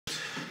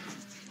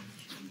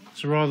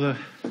It's a rather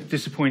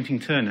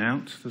disappointing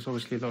turnout. There's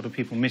obviously a lot of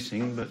people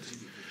missing, but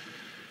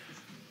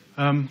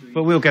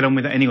we'll get on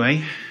with it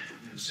anyway.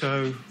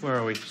 So where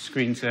are we?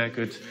 Screen's there,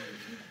 good.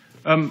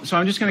 So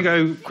I'm just going to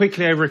go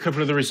quickly over a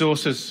couple of the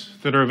resources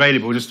that are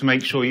available just to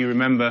make sure you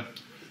remember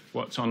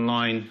what's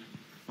online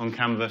on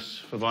Canvas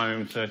for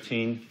Biome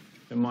 13.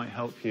 It might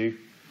help you.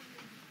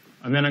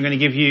 And then I'm going to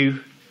give you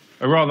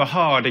a rather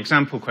hard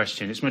example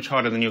question. It's much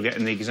harder than you'll get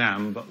in the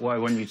exam, but what I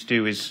want you to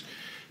do is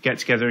get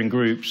together in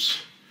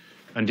groups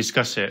and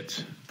discuss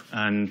it.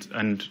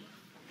 And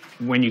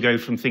when you go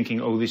from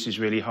thinking, oh, this is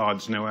really hard,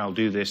 there's no way I'll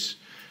do this,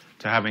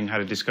 to having had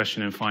a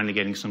discussion and finally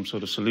getting some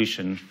sort of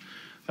solution,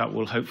 that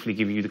will hopefully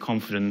give you the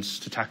confidence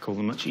to tackle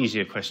the much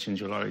easier questions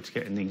you're likely to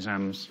get in the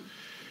exams.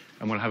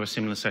 And we'll have a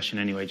similar session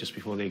anyway just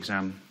before the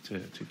exam to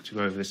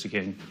go over this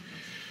again.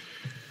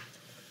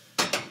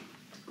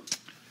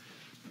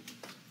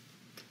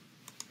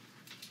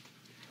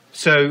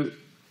 So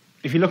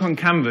if you look on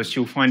Canvas,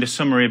 you'll find a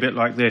summary a bit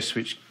like this,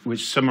 which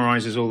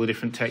summarizes all the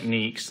different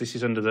techniques. This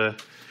is under the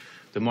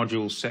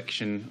modules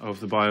section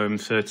of the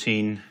Biome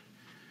 13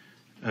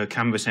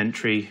 Canvas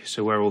entry,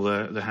 so where all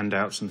the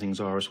handouts and things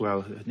are as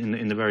well,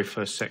 in the very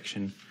first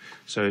section.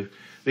 So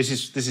this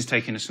is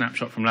taking a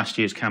snapshot from last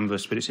year's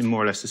Canvas, but it's in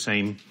more or less the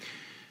same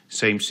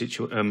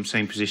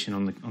position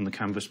on the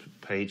Canvas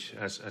page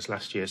as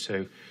last year.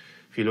 So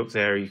if you look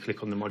there, you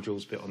click on the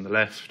modules bit on the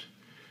left,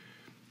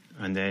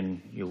 and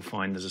then you'll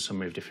find there's a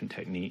summary of different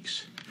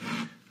techniques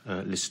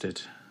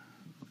listed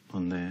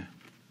on there.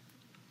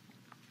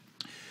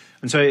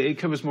 And so it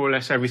covers more or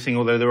less everything,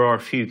 although there are a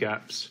few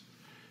gaps.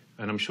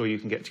 And I'm sure you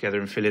can get together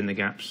and fill in the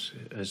gaps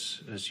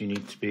as you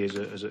need to be as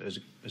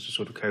a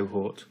sort of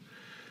cohort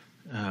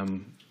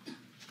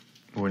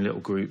or in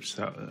little groups.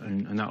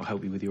 And that will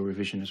help you with your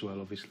revision as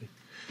well, obviously.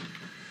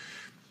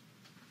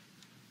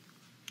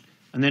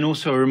 And then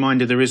also a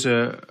reminder, there is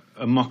a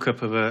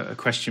mock-up of a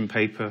question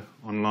paper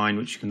online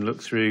which you can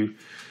look through.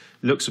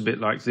 Looks a bit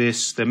like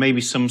this. There may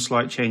be some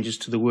slight changes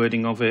to the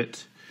wording of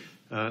it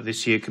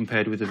this year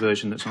compared with the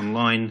version that's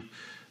online,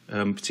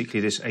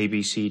 particularly this A,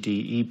 B, C, D,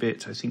 E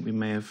bit. I think we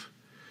may have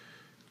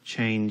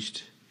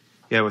changed.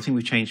 Yeah, well, I think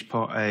we changed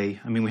part A.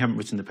 I mean, we haven't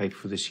written the paper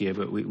for this year,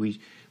 but we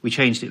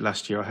changed it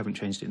last year. I haven't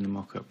changed it in the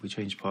mock-up. We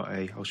changed part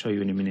A. I'll show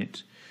you in a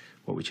minute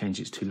what we changed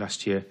it to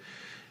last year.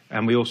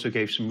 And we also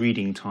gave some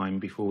reading time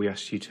before we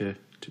asked you to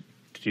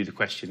do the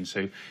questions.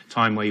 So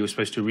time where you were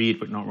supposed to read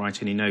but not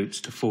write any notes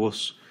to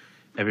force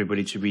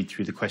everybody to read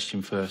through the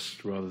question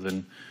first rather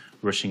than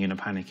rushing in a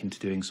panic into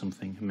doing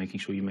something and making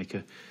sure you make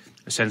a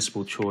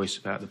sensible choice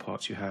about the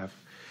parts you have.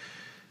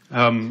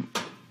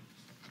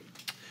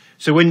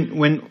 So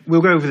when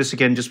we'll go over this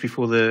again just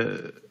before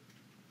the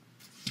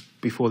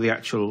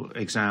actual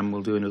exam,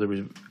 we'll do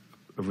another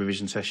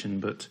revision session,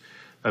 but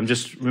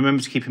just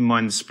remember to keep in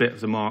mind the split of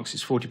the marks.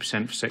 It's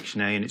 40% for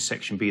section A and it's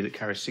section B that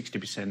carries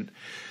 60%.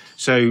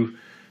 So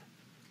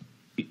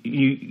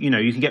you know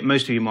you can get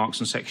most of your marks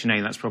on section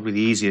A. That's probably the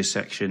easiest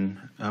section,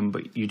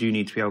 but you do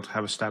need to be able to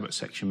have a stab at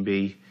section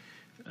B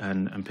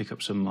and pick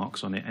up some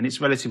marks on it. And it's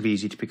relatively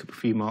easy to pick up a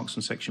few marks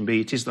on section B.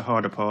 It is the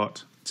harder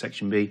part,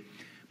 section B,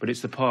 but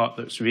it's the part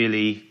that's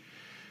really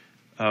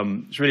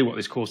it's really what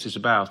this course is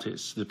about.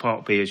 It's the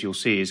part B, as you'll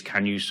see, is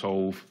can you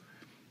solve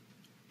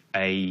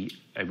a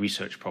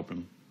research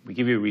problem. We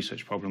give you a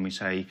research problem. We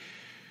say,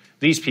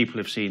 these people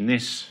have seen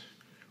this.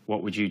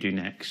 What would you do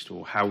next?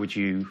 Or how would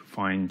you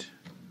find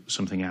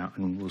something out?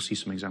 And we'll see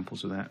some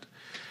examples of that.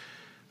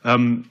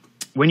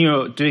 When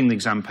you're doing the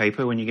exam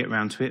paper, when you get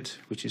round to it,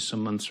 which is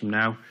some months from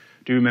now,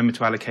 do remember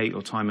to allocate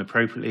your time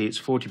appropriately. It's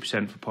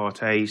 40% for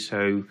part A,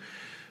 so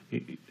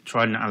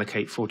try and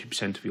allocate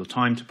 40% of your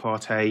time to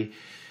part A.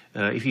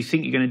 If you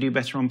think you're going to do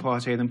better on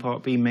part A than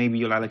part B, maybe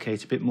you'll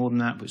allocate a bit more than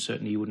that, but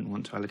certainly you wouldn't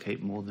want to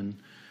allocate more than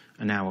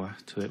an hour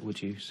to it,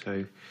 would you?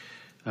 So,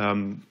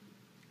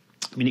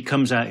 I mean, it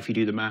comes out, if you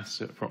do the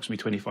maths, at approximately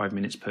 25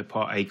 minutes per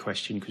part A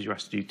question, because you're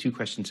asked to do 2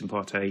 questions in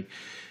part A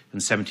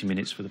and 70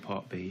 minutes for the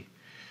part B.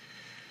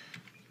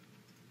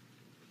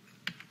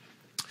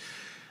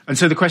 And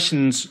so the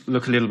questions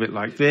look a little bit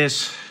like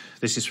this.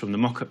 This is from the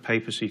mock-up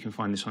paper, so you can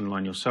find this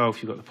online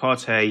yourself. You've got the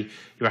part A.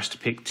 You're asked to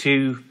pick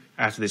 2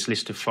 out of this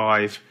list of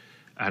 5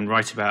 and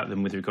write about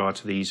them with regard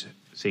to these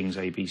things,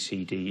 A, B,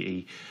 C, D,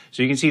 E.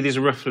 So you can see there's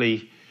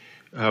roughly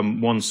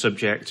one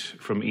subject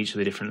from each of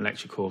the different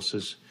lecture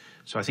courses.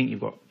 So I think you've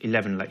got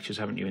 11 lectures,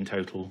 haven't you, in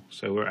total?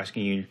 So we're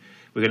asking you,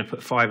 we're going to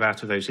put 5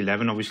 out of those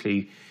 11.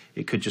 Obviously,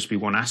 it could just be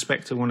one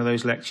aspect of one of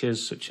those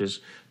lectures, such as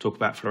talk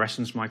about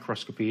fluorescence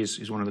microscopy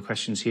is one of the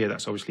questions here.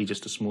 That's obviously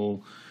just a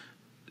small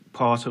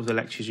part of the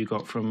lectures you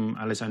got from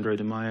Alessandro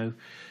De Maio.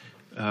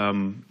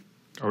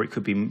 Or it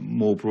could be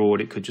more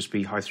broad. It could just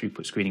be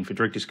high-throughput screening for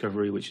drug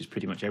discovery, which is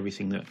pretty much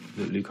everything that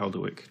Luke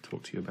Alderwick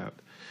talked to you about.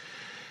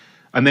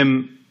 And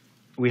then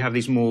we have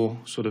these more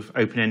sort of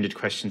open-ended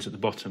questions at the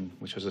bottom,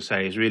 which, as I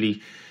say, is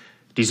really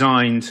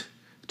designed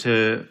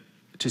to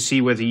see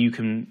whether you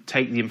can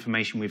take the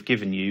information we've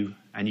given you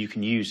and you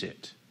can use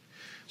it.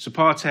 So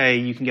part A,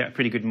 you can get a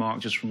pretty good mark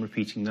just from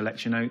repeating the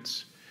lecture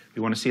notes.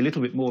 We want to see a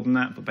little bit more than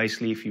that, but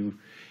basically if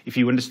if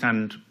you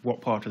understand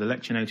what part of the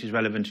lecture note is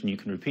relevant and you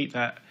can repeat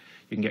that,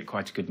 you can get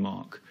quite a good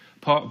mark.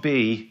 Part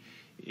B,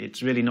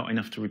 it's really not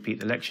enough to repeat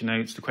the lecture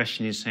notes. The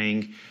question is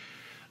saying,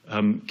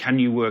 can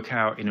you work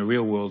out in a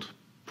real-world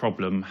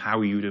problem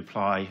how you would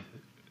apply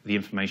the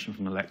information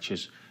from the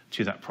lectures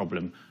to that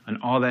problem? And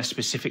are there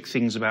specific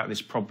things about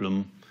this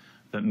problem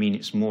that mean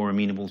it's more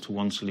amenable to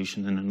one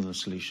solution than another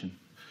solution?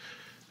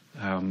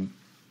 And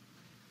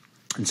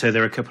so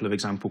there are a couple of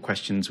example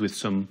questions with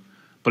some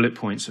bullet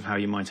points of how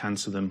you might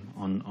answer them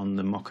on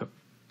the mock-up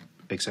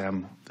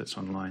exam that's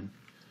online.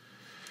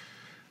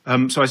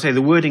 So I say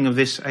the wording of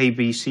this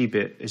ABC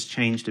bit has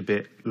changed a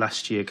bit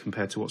last year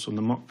compared to what's on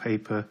the mock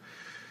paper.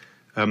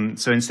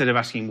 So instead of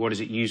asking what is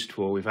it used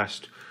for, we've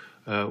asked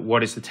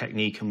what is the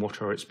technique and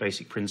what are its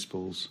basic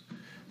principles.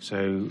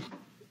 So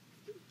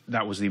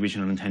that was the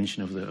original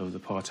intention of the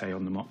part A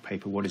on the mock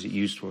paper. What is it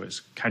used for?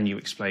 It's can you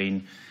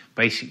explain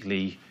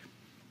basically,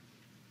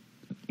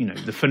 you know,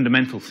 the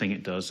fundamental thing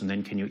it does, and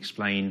then can you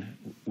explain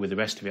with the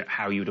rest of it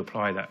how you would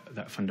apply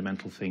that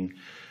fundamental thing.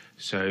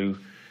 So,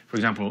 for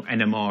example,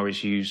 NMR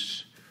is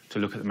used to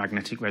look at the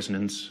magnetic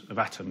resonance of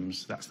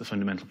atoms. That's the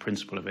fundamental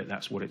principle of it.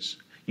 That's what it's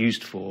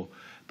used for.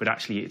 But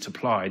actually it's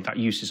applied, that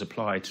use is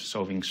applied to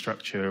solving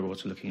structure or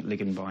to looking at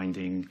ligand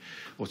binding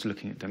or to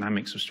looking at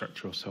dynamics of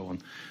structure or so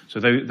on. So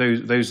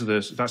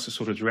that's the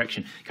sort of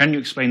direction. Can you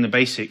explain the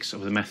basics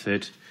of the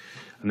method?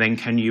 And then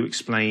can you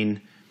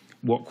explain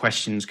what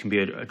questions can be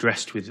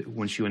addressed with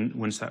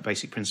once that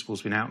basic principle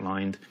has been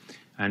outlined,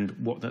 and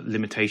what the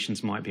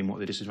limitations might be and what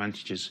the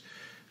disadvantages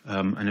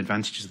and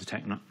advantages of the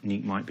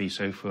technique might be.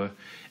 So for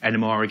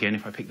NMR, again,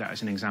 if I pick that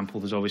as an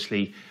example, there's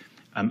obviously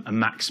a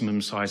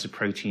maximum size of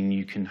protein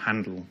you can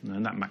handle,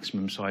 and that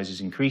maximum size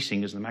is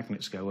increasing as the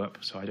magnets go up,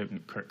 so I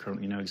don't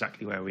currently know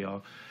exactly where we are.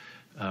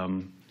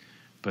 And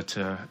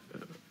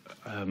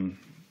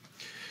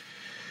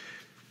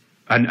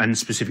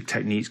specific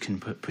techniques can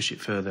push it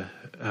further.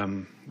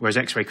 Whereas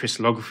X-ray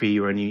crystallography,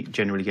 you're only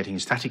generally getting a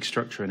static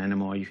structure, and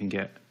NMR you can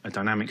get a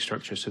dynamic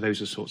structure, so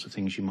those are sorts of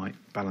things you might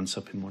balance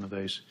up in one of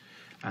those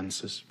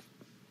answers.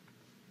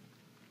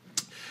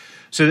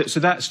 So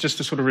that's just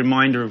a sort of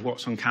reminder of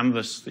what's on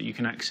Canvas that you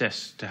can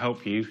access to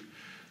help you.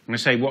 I'm going to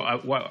say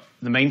what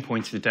the main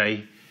point of the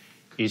day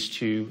is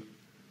to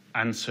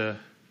answer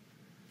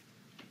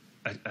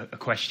a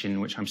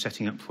question which I'm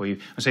setting up for you.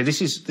 I say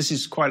this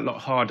is quite a lot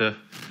harder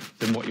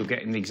than what you'll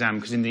get in the exam,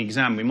 because in the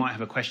exam we might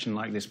have a question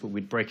like this, but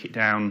we'd break it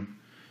down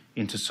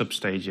into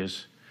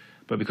sub-stages.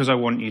 But because I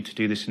want you to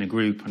do this in a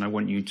group, and I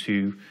want you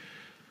to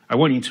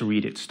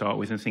read it to start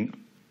with and think,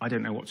 I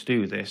don't know what to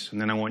do with this,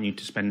 and then I want you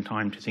to spend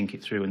time to think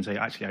it through and say,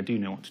 actually, I do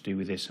know what to do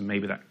with this, and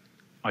maybe that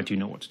I do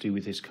know what to do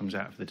with this comes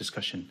out of the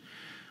discussion.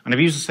 And I've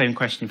used the same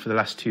question for the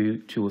last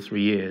two or 3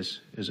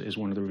 years as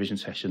one of the revision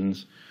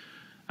sessions,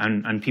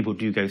 and people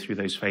do go through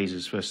those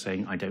phases, first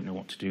saying, I don't know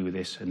what to do with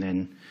this, and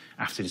then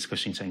after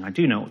discussing saying, I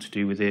do know what to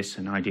do with this,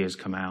 and ideas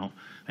come out,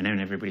 and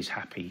then everybody's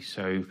happy.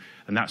 So,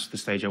 and that's the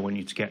stage I want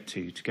you to get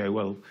to go,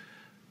 well,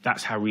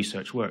 that's how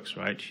research works,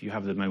 right? You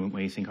have the moment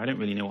where you think, I don't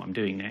really know what I'm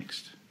doing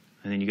next.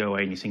 And then you go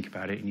away and you think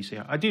about it and you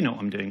say, I do know what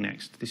I'm doing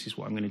next. This is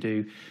what I'm going to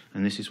do,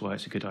 and this is why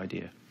it's a good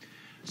idea.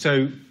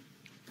 So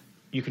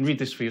you can read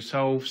this for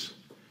yourselves.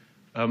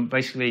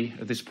 Basically,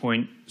 at this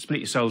point,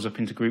 split yourselves up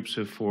into groups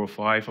of 4 or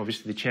 5.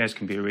 Obviously, the chairs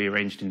can be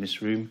rearranged in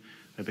this room.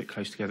 They're a bit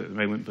close together at the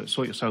moment, but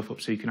sort yourself up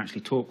so you can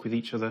actually talk with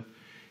each other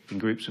in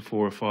groups of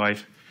 4 or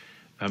 5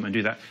 and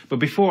do that. But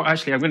before,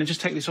 actually, I'm going to just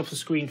take this off the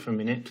screen for a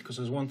minute, because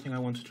there's one thing I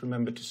wanted to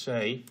remember to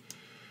say,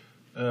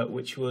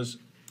 which was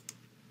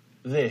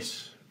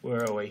this.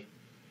 Where are we?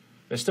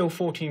 There's still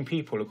 14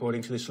 people,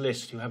 according to this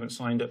list, who haven't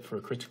signed up for a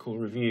critical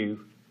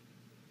review.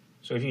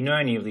 So if you know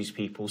any of these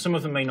people, some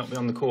of them may not be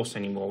on the course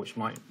anymore, which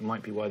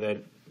might be why they're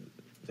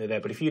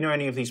there. But if you know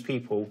any of these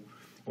people,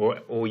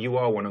 or you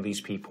are one of these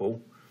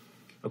people,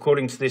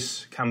 according to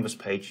this Canvas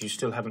page, you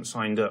still haven't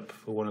signed up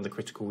for one of the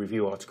critical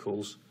review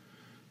articles.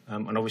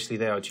 And obviously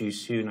they are due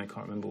soon. I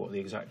can't remember what the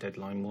exact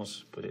deadline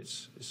was, but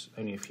it's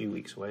only a few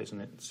weeks away,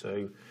 isn't it?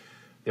 So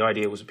the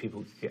idea was that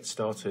people could get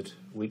started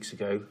weeks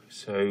ago.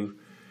 So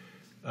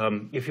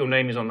if your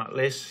name is on that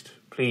list,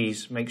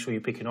 please make sure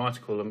you pick an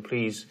article, and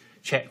please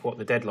check what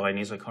the deadline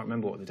is. I can't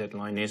remember what the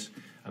deadline is,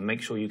 and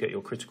make sure you get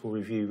your critical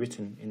review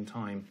written in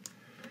time.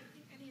 I don't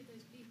think any of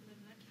those people are in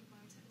electrical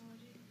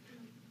biotechnology.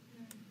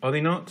 No. Are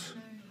they not?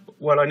 No.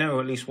 Well, I know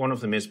at least one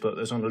of them is, but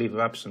there's on a leave of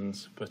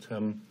absence. But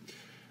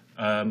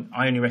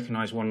I only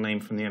recognise one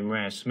name from the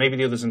MRes. Maybe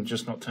the others have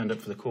just not turned up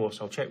for the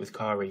course. I'll check with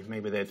Kari.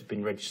 Maybe they've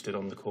been registered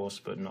on the course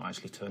but not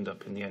actually turned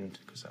up in the end,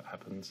 because that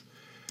happens.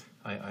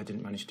 I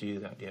didn't manage to do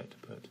that yet.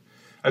 But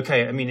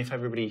okay, I mean, if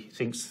everybody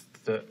thinks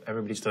that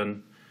everybody's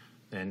done,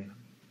 then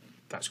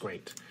that's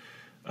great.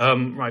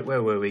 Right,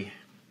 where were we?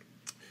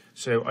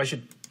 So I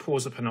should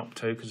pause the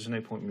Panopto, because there's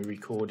no point in me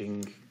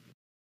recording